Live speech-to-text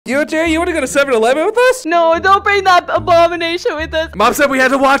You, Jerry, you want to go to 7-Eleven with us? No, don't bring that abomination with us. Mom said we had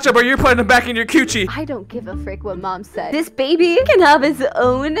to watch him or you're putting him back in your coochie. I don't give a frick what Mom said. This baby can have his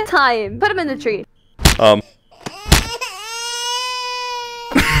own time. Put him in the tree. I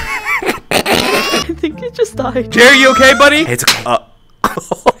think he just died. Jerry, you okay, buddy? Hey, it's okay.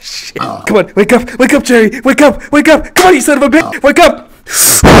 Oh, shit. Come on, wake up, Jerry. Wake up. Come on, you son of a bitch. Wake up.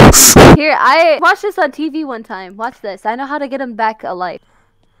 Here, I watched this on TV one time. Watch this. I know how to get him back alive.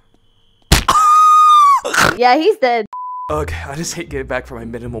 Yeah, he's dead. Ugh, I just hate getting back from my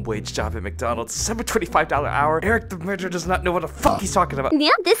minimum wage job at McDonald's. $7.25 an hour. Eric the murderer does not know what the fuck he's talking about.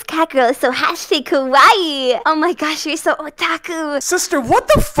 Yeah, this cat girl is so hashtag kawaii. Oh my gosh, you're so otaku. Sister, what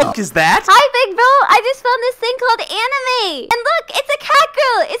the fuck is that? Hi, big bro. I just found this thing called anime. And look, it's a cat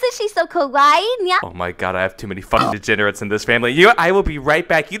girl. Isn't she so kawaii? Yeah. Oh my god, I have too many fucking degenerates in this family. I will be right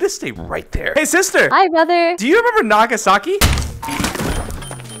back. You just stay right there. Hey, sister. Hi, brother. Do you remember Nagasaki?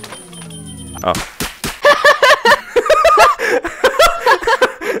 Oh.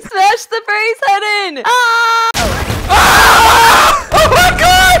 Smash the furry's head in! Ah! Ah! Oh my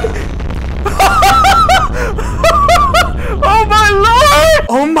god! Oh my lord!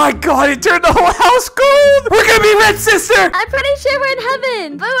 Oh my god, it turned the whole house gold! We're gonna be rich, sister! I'm pretty sure we're in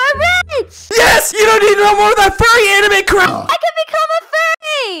heaven, but we're rich! Yes! You don't need no more of that furry anime crap! I can become a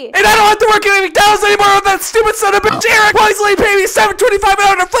furry! And I don't have to work at McDonald's anymore with that stupid son of a bitch Eric! Wisely pay me $7.25 an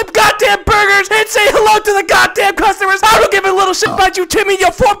hour to flip goddamn burgers and say hello to the goddamn customers! I don't give a little shit about you, Timmy, you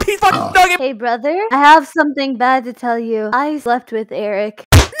 4-piece fucking nugget! Hey, brother, I have something bad to tell you. I slept with Eric.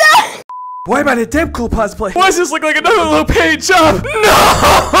 Why am I in a Deadpool cosplay? Why does this look like another low paid job? No!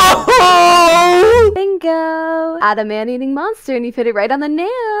 Bingo! Add a man-eating monster and you fit it right on the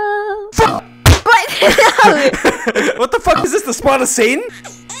nail. What? What the fuck is this? The spawn of Satan?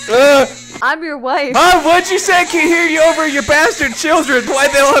 I'm your wife. Mom, what'd you say? I can't hear you over your bastard children. Why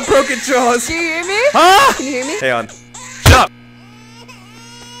they all have broken jaws? Do you hear me? Huh? Can you hear me? Hang on. Shut up.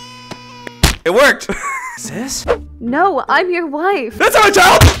 It worked. Is this? No, I'm your wife. That's not my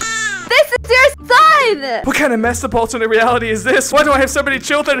child! This is your son! What kind of messed up alternate reality is this? Why do I have so many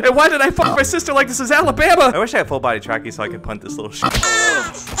children? And why did I fuck my sister like this is Alabama? I wish I had full body tracking so I could punt this little shit. You're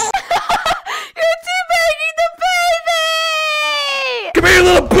teabagging the baby! Come here, you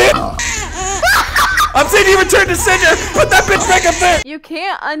little bitch! I'm saying you return to sender! Put that bitch back up there! You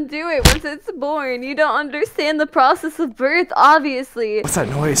can't undo it once it's born. You don't understand the process of birth, obviously. What's that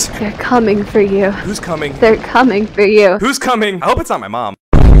noise? They're coming for you. Who's coming? They're coming for you. Who's coming? I hope it's not my mom.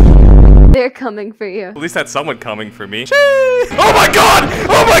 They're coming for you. At least that's someone coming for me. Oh my god!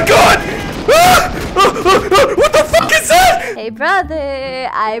 Oh my god! Ah! What the fuck is that? Hey brother,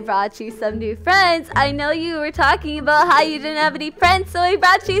 I brought you some new friends. I know you were talking about how you didn't have any friends, so I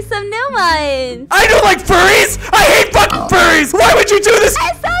brought you some new ones. I don't like furries! I hate fucking furries! Why would you do this?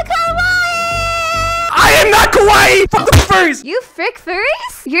 It's so kawaii! I am not kawaii! Fuck the furries! You frick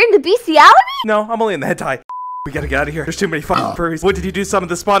furries? You're in the bestiality? No, I'm only in the hentai. We gotta get out of here. There's too many fucking furries. What did you do? Some of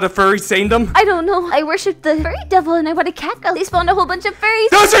the spawn of furry saintdom? I don't know. I worship the furry devil and I want a cat girl. They spawned a whole bunch of furries.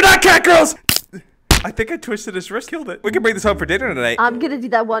 Those are not cat girls! I think I twisted his wrist, killed it. We can bring this home for dinner tonight. I'm gonna do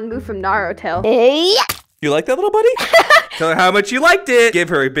that one move from Naruto. Hey! You like that, little buddy? Tell her how much you liked it. Give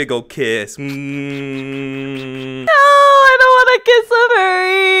her a big old kiss. No, I don't want to kiss a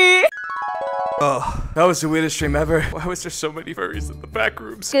furry. Oh, that was the weirdest stream ever. Why was there so many furries in the back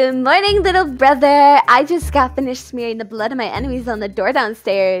rooms? Good morning, little brother. I just got finished smearing the blood of my enemies on the door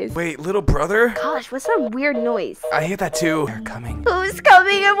downstairs. Wait, little brother? Gosh, what's that weird noise? I hear that too. They're coming. Who's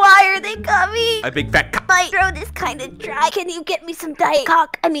coming and why are they coming? A big fat cock. My throat is kind of dry. Can you get me some diet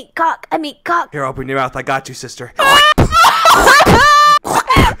cock? I mean cock. Here, open your mouth. I got you, sister.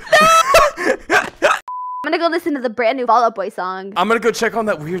 I'm gonna go listen to the brand new Fall Out Boy song. I'm gonna go check on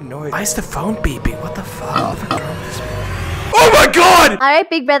that weird noise. Why is the phone beeping? What the fuck? Oh my god! Alright,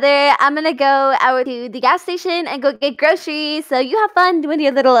 big brother. I'm gonna go out to the gas station and go get groceries. So you have fun doing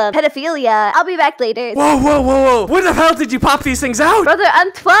your little pedophilia. I'll be back later. Whoa. When the hell did you pop these things out? Brother,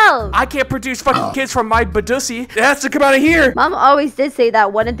 I'm 12. I can't produce fucking kids from my badussy. It has to come out of here. Mom always did say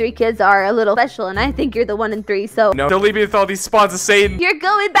that 1 in 3 kids are a little special, and I think you're the 1 in 3, so... No, don't leave me with all these spawns of Satan. You're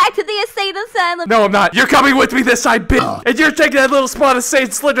going back to the insane asylum. No, I'm not. You're coming with me this side, bitch. And you're taking that little spawn of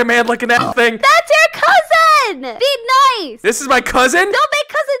Satan Slender Man looking at thing. That's your cousin! Be nice! This is my cousin? Don't make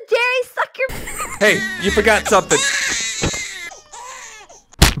cousin Jerry suck your... Hey, you forgot something.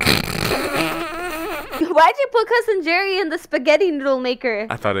 Why'd you put cousin Jerry in the spaghetti noodle maker?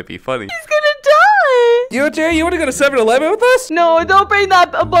 I thought it'd be funny. He's gonna die! You, Jerry, you want to go to 7-Eleven with us? No, don't bring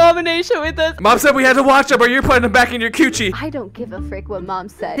that abomination with us. Mom said we had to watch him or you're putting him back in your coochie. I don't give a frick what Mom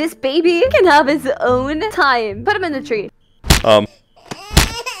said. This baby can have his own time. Put him in the tree.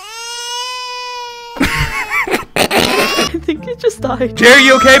 I think he just died. Jerry,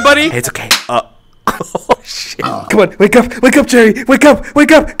 you okay, buddy? Hey, it's okay. Oh, shit. Come on, wake up, Jerry. Wake up.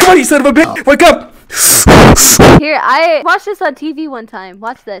 Come on, you son of a bitch. Wake up. Here, I watched this on TV one time.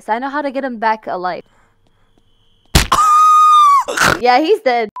 Watch this. I know how to get him back alive. Yeah, he's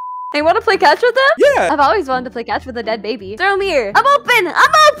dead. Hey, want to play catch with him? Yeah. I've always wanted to play catch with a dead baby. Throw him here. I'm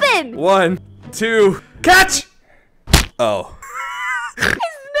open. 1, 2, catch. Oh. His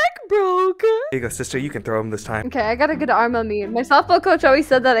neck broke. Here you go, sister. You can throw him this time. Okay, I got a good arm on me. My softball coach always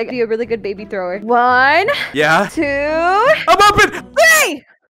said that I could be a really good baby thrower. 1, Yeah. 2, I'm open. 3.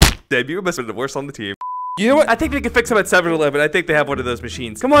 Dave, you must have been the worst on the team. You know what? I think they can fix them at 7-Eleven. I think they have one of those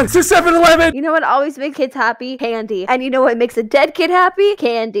machines. Come on, to 7-Eleven. You know what always makes kids happy? Candy. And you know what makes a dead kid happy?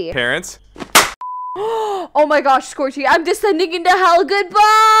 Candy. Parents. Oh my gosh, Scorchy, I'm descending into hell.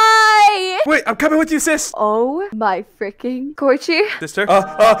 Goodbye. Wait, I'm coming with you, sis. Oh my freaking Scorchy. Sister.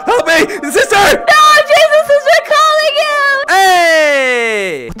 Help me, sister. No, Jesus is calling you.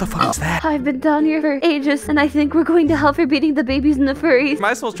 Hey! What the fuck is that? I've been down here for ages, and I think we're going to hell for beating the babies and the furries.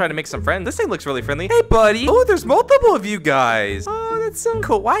 Might as well try to make some friends. This thing looks really friendly. Hey, buddy. Oh, there's multiple of you guys. Oh, that's so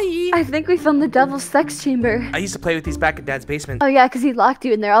kawaii. I think we found the devil's sex chamber. I used to play with these back in Dad's basement. Oh yeah, because he locked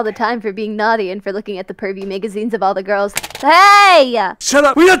you in there all the time for being naughty and for looking at the pervy magazines of all the girls. Hey! Shut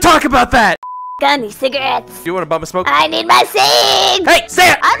up. We don't talk about that. Got any cigarettes? You want a bum of smoke? I need my cig! Hey,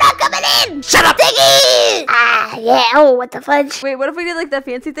 say it! I'm not coming in! Shut up! Ciggy! Ah, yeah. Oh, what the fudge? Wait, what if we did like that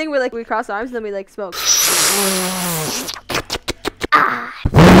fancy thing where like we cross arms and then we like smoke?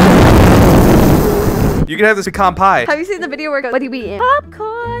 You can have this pecan pie. Have you seen the video where it goes, what are you eating?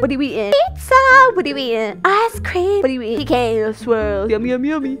 Popcorn. What are you eating? Pizza. What are you eating? Ice cream. What are you eating? Pecan swirl. Yummy, yummy,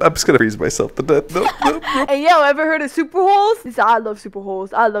 yummy. I'm just gonna freeze myself to death. No. Hey, yo, ever heard of Super Holes? He said, I love Super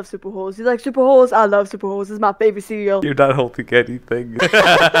Holes. I love Super Holes. You like Super Holes? I love Super Holes. This is my favorite cereal. You're not holding anything.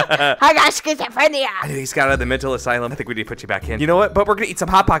 I got schizophrenia. I knew he's got out of the mental asylum. I think we need to put you back in. You know what? But we're gonna eat some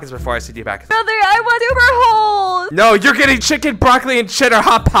Hot Pockets before I send you back. Brother, I want Super Holes. No, you're getting chicken, broccoli, and cheddar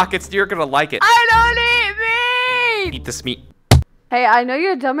Hot Pockets. You're gonna like it. I don't eat meat. Eat this meat. Hey, I know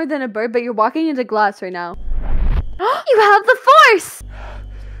you're dumber than a bird, but you're walking into glass right now. You have the force!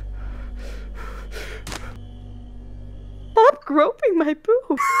 Stop groping my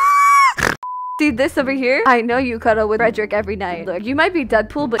boob. See this over here? I know you cuddle with Frederick every night. Look, you might be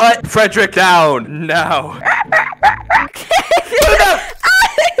Deadpool, but— Put Frederick down now. What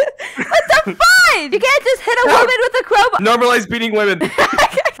the fudge? You can't just hit a woman with a crowbar. Normalize beating women.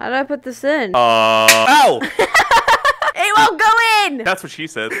 How do I put this in? Ow! It won't go in! That's what she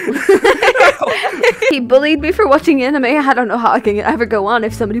said. He bullied me for watching anime. I don't know how I can ever go on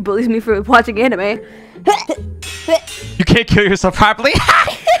if somebody bullies me for watching anime. You can't kill yourself properly.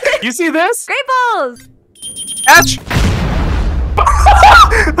 You see this? Great balls! Catch!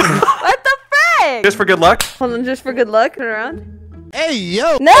 What the frick? Just for good luck. Hold on, just for good luck. Turn around. Hey,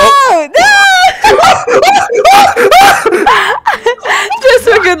 yo! No! Just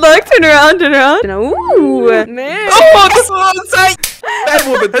for good luck. Turn around, Ooh, man. Oh, this one on sight! Bad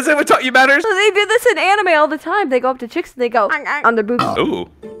woman. Has anyone taught you manners? So they do this in anime all the time. They go up to chicks and they go on their boobs. Ooh.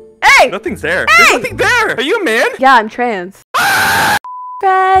 Hey! Nothing's there. Hey! There's nothing there. Are you a man? Yeah, I'm trans.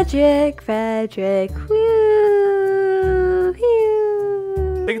 Frederick. Woo, I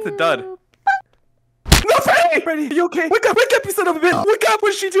think it's a dud. No, Freddy! Freddy, are you okay? Wake up, you son of a bitch! Wake up, what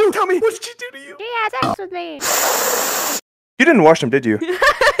did she do? Tell me, what did she do to you? She had sex with me. You didn't wash them, did you? Freddy!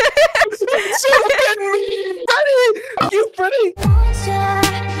 You, Freddy!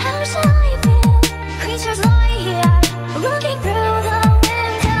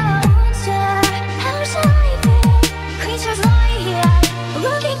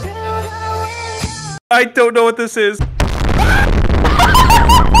 I don't know what this is.